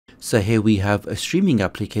So here we have a streaming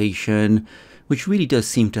application which really does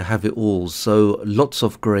seem to have it all. So lots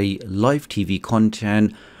of great live TV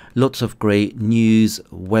content, lots of great news,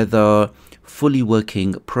 weather, fully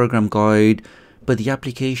working program guide, but the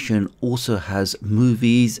application also has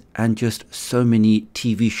movies and just so many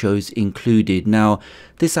TV shows included. Now,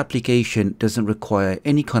 this application doesn't require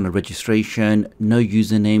any kind of registration, no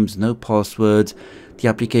usernames, no passwords. The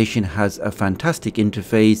application has a fantastic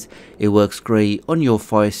interface. It works great on your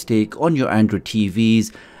Firestick, on your Android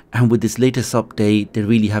TVs, and with this latest update, they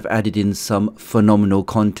really have added in some phenomenal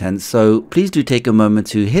content. So please do take a moment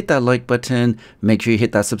to hit that like button, make sure you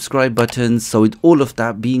hit that subscribe button. So with all of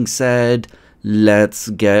that being said, let's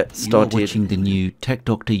get started. You're watching the new Tech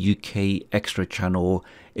Doctor UK Extra channel.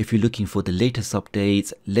 If you're looking for the latest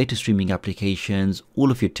updates, latest streaming applications,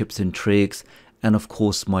 all of your tips and tricks, and of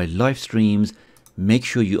course my live streams, make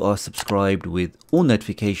sure you are subscribed with all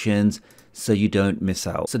notifications so you don't miss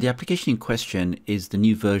out. So the application in question is the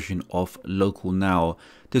new version of localnow.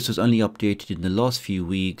 This was only updated in the last few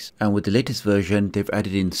weeks, and with the latest version they've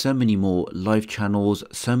added in so many more live channels,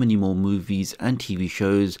 so many more movies and TV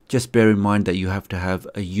shows. Just bear in mind that you have to have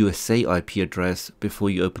a USA IP address before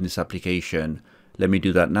you open this application. Let me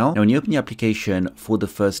do that now. Now when you open the application for the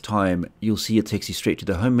first time, you'll see it takes you straight to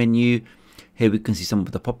the home menu. Here we can see some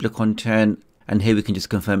of the popular content, and here we can just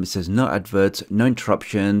confirm it says no adverts, no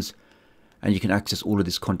interruptions, and you can access all of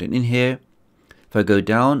this content in here. If I go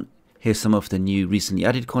down, here's some of the new recently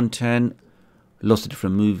added content, lots of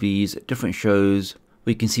different movies, different shows.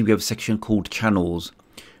 We can see we have a section called channels.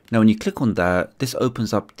 Now when you click on that, this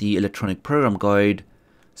opens up the electronic program guide,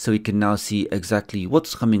 so we can now see exactly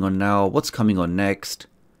what's coming on now, what's coming on next.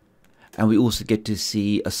 And we also get to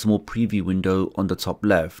see a small preview window on the top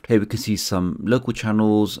left. Here we can see some local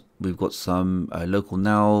channels. We've got some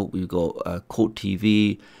localnow. We've got court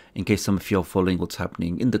TV, in case some of you are following what's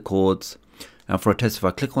happening in the courts. And for a test, if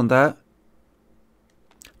I click on that,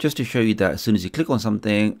 just to show you that as soon as you click on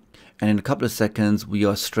something, and in a couple of seconds, we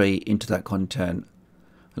are straight into that content.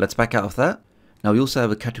 Let's back out of that. Now we also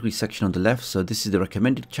have a category section on the left. So this is the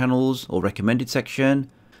recommended channels or recommended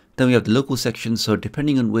section. Then we have the local section, so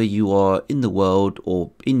depending on where you are in the world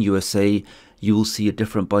or in USA, you will see a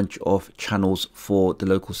different bunch of channels for the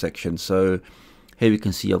local section. So here we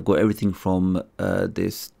can see I've got everything from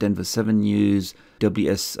this Denver 7 News,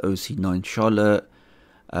 WSOC 9 Charlotte,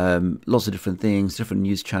 lots of different things, different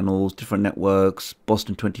news channels, different networks,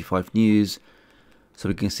 Boston 25 News. So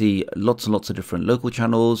we can see lots and lots of different local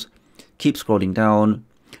channels. Keep scrolling down,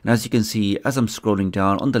 and as you can see, as I'm scrolling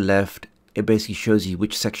down on the left, it basically shows you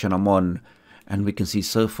which section I'm on, and we can see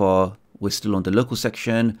so far we're still on the local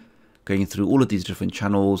section, going through all of these different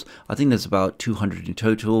channels. I think there's about 200 in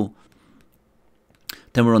total.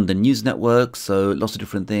 Then we're on the news network, so lots of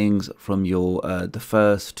different things from your The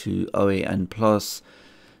First to OAN Plus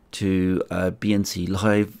to BNC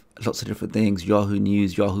Live, lots of different things, Yahoo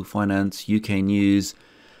News, Yahoo Finance, UK News.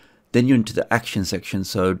 Then you're into the action section,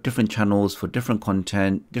 so different channels for different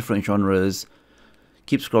content, different genres.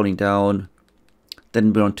 Keep scrolling down.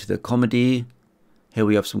 Then we're on to the comedy. Here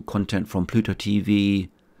we have some content from Pluto TV,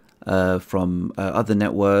 from other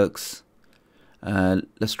networks.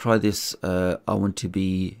 Let's try this. I Want to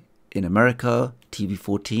Be in America, TV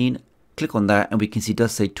 14. Click on that, and we can see it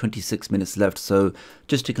does say 26 minutes left. So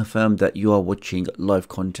just to confirm that you are watching live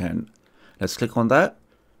content. Let's click on that.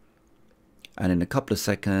 And in a couple of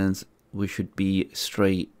seconds, we should be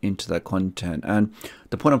straight into that content. And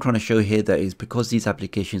the point I'm trying to show here that is because these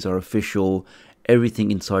applications are official,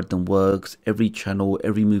 everything inside them works. Every channel,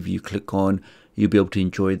 every movie you click on, you'll be able to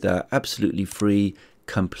enjoy that absolutely free,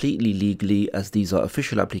 completely legally, as these are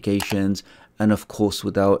official applications, and of course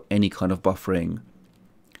without any kind of buffering.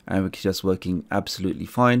 And it's just working absolutely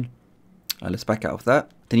fine. Let's back out of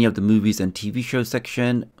that. Then you have the movies and TV show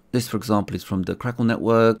section. This, for example, is from the Crackle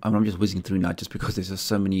network. I'm just whizzing through now just because there's just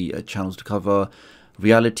so many channels to cover.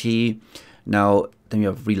 Reality. Now, then you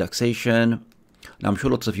have relaxation. Now, I'm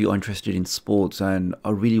sure lots of you are interested in sports, and I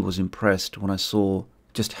really was impressed when I saw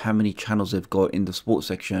just how many channels they've got in the sports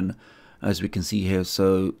section, as we can see here.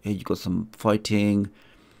 So here you've got some fighting,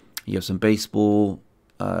 you have some baseball,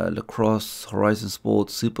 lacrosse, horizon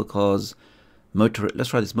sports, supercars, motor. Let's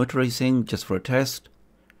try this motor racing just for a test.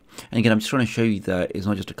 And again, I'm just trying to show you that it's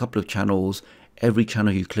not just a couple of channels. Every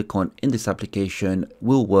channel you click on in this application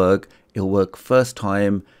will work. It'll work first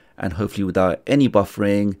time, and hopefully without any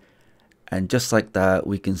buffering. And just like that,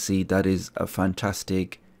 we can see that is a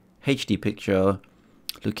fantastic HD picture.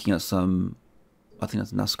 Looking at some, I think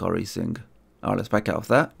that's NASCAR racing. Alright, let's back out of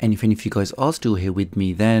that. And if any of you guys are still here with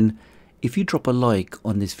me, then if you drop a like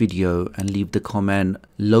on this video and leave the comment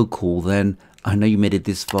local, then I know you made it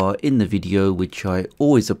this far in the video, which I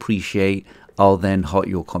always appreciate. I'll then heart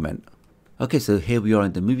your comment. Okay, so here we are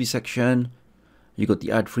in the movie section. You got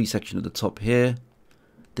the ad-free section at the top here.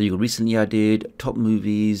 Then you got recently added, top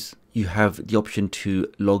movies. You have the option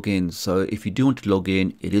to log in. So if you do want to log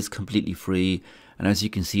in, it is completely free. And as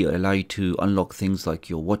you can see, it allows you to unlock things like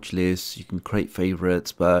your watch lists. You can create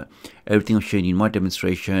favorites, but everything I'm showing you in my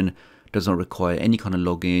demonstration does not require any kind of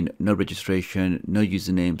login, no registration, no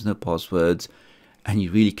usernames, no passwords. And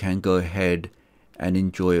you really can go ahead and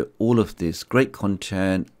enjoy all of this great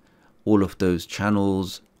content, all of those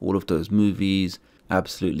channels, all of those movies,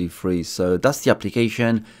 absolutely free. So that's the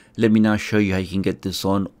application. Let me now show you how you can get this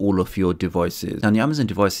on all of your devices. Now on the Amazon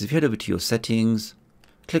devices, if you head over to your settings,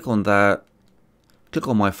 click on that, click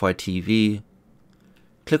on Wi-Fi TV,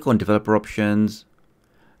 click on developer options,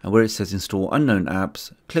 and where it says install unknown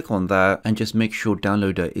apps, click on that and just make sure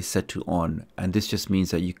downloader is set to on. And this just means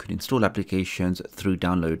that you can install applications through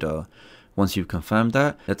downloader. Once you've confirmed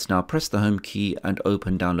that, let's now press the home key and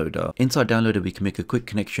open downloader. Inside downloader, we can make a quick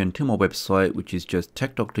connection to my website, which is just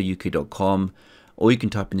tdoctoruk.com, or you can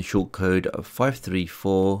type in the shortcode of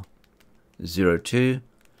 53402.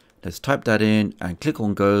 Let's type that in and click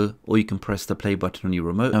on go, or you can press the play button on your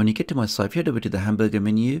remote. Now when you get to my site, if you head over to the hamburger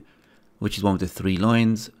menu, which is one with the 3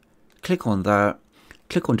 lines, click on that,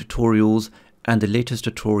 click on tutorials, and the latest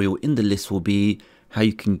tutorial in the list will be how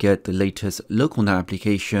you can get the latest localnow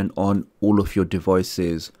application on all of your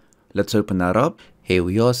devices. Let's open that up. Here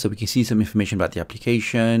we are, so we can see some information about the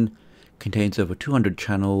application. Contains over 200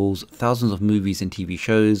 channels, thousands of movies and TV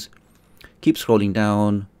shows. Keep scrolling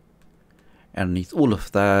down. Underneath all of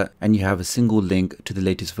that, and you have a single link to the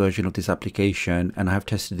latest version of this application, and I have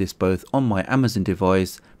tested this both on my Amazon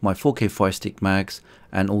device, my 4K Firestick Max,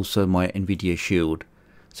 and also my Nvidia Shield.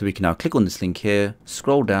 So we can now click on this link here,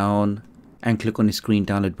 scroll down, and click on the screen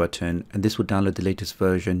download button, and this will download the latest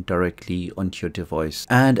version directly onto your device.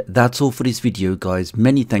 And that's all for this video, guys.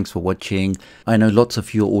 Many thanks for watching. I know lots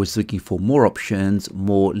of you are always looking for more options,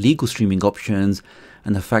 more legal streaming options,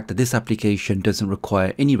 and the fact that this application doesn't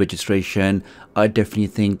require any registration, I definitely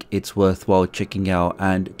think it's worthwhile checking out.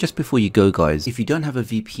 And just before you go, guys, if you don't have a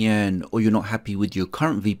VPN or you're not happy with your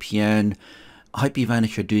current VPN,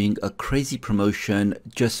 HyperVanish are doing a crazy promotion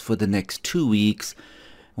just for the next 2 weeks,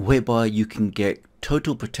 whereby you can get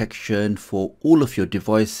total protection for all of your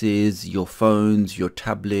devices, your phones, your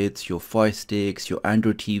tablets, your Fire Sticks, your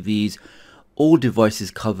Android TVs, all devices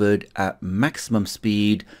covered at maximum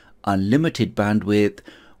speed, unlimited bandwidth,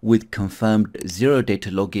 with confirmed zero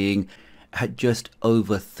data logging at just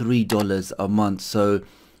over $3 a month. So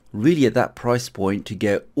really at that price point to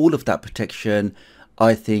get all of that protection,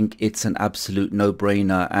 I think it's an absolute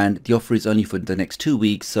no-brainer, and the offer is only for the next 2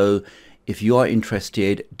 weeks. So if you are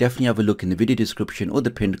interested, definitely have a look in the video description or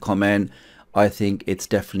the pinned comment. I think it's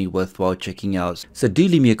definitely worthwhile checking out. So do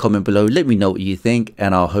leave me a comment below, let me know what you think,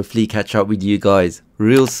 and I'll hopefully catch up with you guys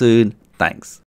real soon. Thanks.